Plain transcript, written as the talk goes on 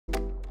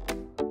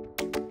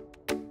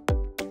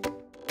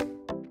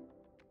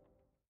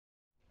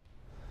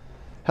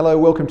Hello,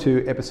 welcome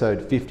to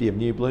episode 50 of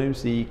New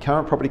Blooms. The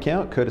current property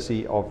count,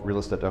 courtesy of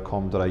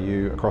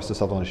realestate.com.au across the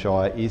Sutherland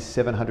Shire, is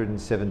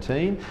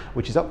 717,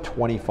 which is up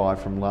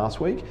 25 from last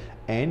week.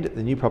 And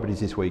the new properties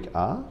this week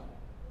are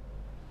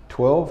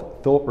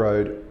 12 Thorpe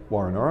Road,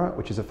 Warrenora,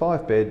 which is a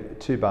 5-bed,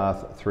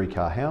 2-bath,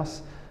 3-car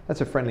house.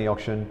 That's a friendly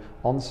auction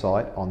on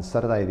site on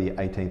Saturday the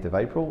 18th of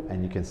April,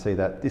 and you can see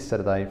that this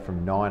Saturday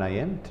from 9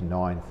 a.m. to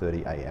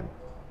 9:30 a.m.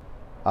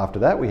 After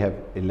that, we have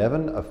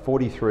 11 of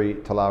 43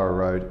 Talara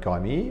Road,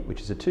 Gymea,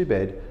 which is a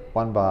 2-bed,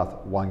 1-bath,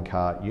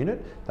 1-car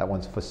unit. That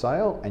one's for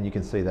sale, and you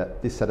can see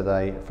that this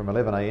Saturday from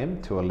 11 a.m.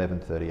 to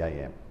 11:30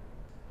 a.m.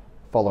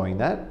 Following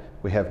that,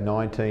 we have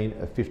 19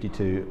 of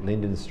 52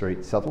 Linden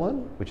Street,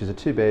 Sutherland, which is a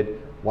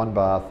 2-bed,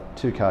 1-bath,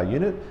 2-car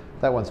unit.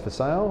 That one's for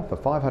sale for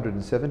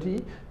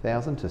 $570,000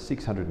 to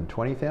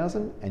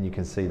 $620,000, and you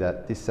can see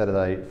that this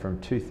Saturday from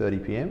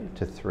 2:30 p.m.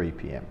 to 3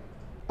 p.m.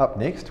 Up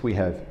next, we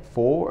have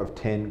 4 of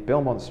 10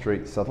 Belmont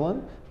Street,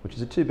 Sutherland, which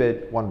is a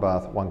 2-bed,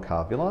 1-bath,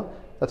 1-car villa.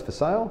 That's for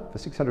sale for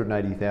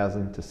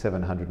 $680,000 to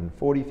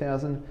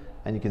 $740,000,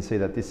 and you can see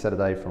that this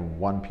Saturday from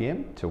 1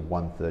 p.m. to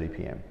 1:30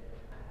 p.m.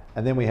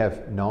 And then we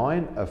have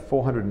 9 of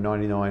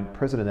 499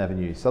 President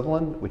Avenue,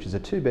 Sutherland, which is a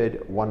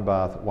 2-bed,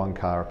 1-bath,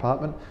 1-car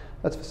apartment.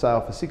 That's for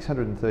sale for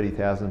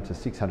 $630,000 to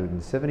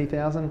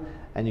 $670,000,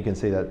 and you can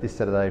see that this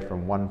Saturday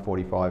from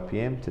 1:45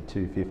 p.m. to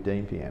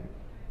 2:15 p.m.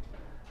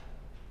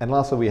 And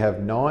lastly, we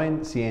have 9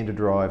 Sianda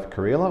Drive,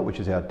 Kareela,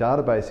 which is our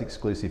database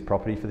exclusive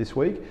property for this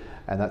week.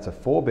 And that's a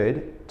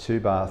 4-bed,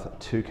 2-bath,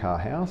 2-car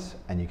house.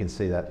 And you can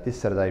see that this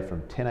Saturday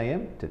from 10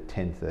 a.m. to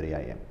 10:30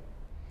 a.m.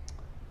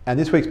 And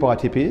this week's buy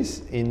tip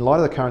is, in light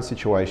of the current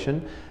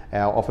situation,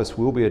 our office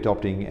will be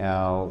adopting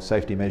our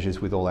safety measures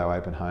with all our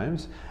open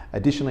homes.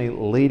 Additionally,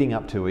 leading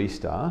up to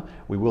Easter,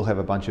 we will have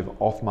a bunch of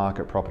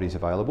off-market properties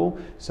available.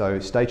 So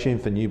stay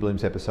tuned for New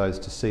Blooms episodes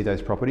to see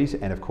those properties,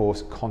 and of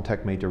course,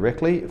 contact me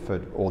directly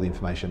for all the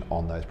information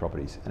on those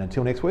properties. And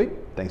until next week,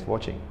 thanks for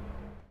watching.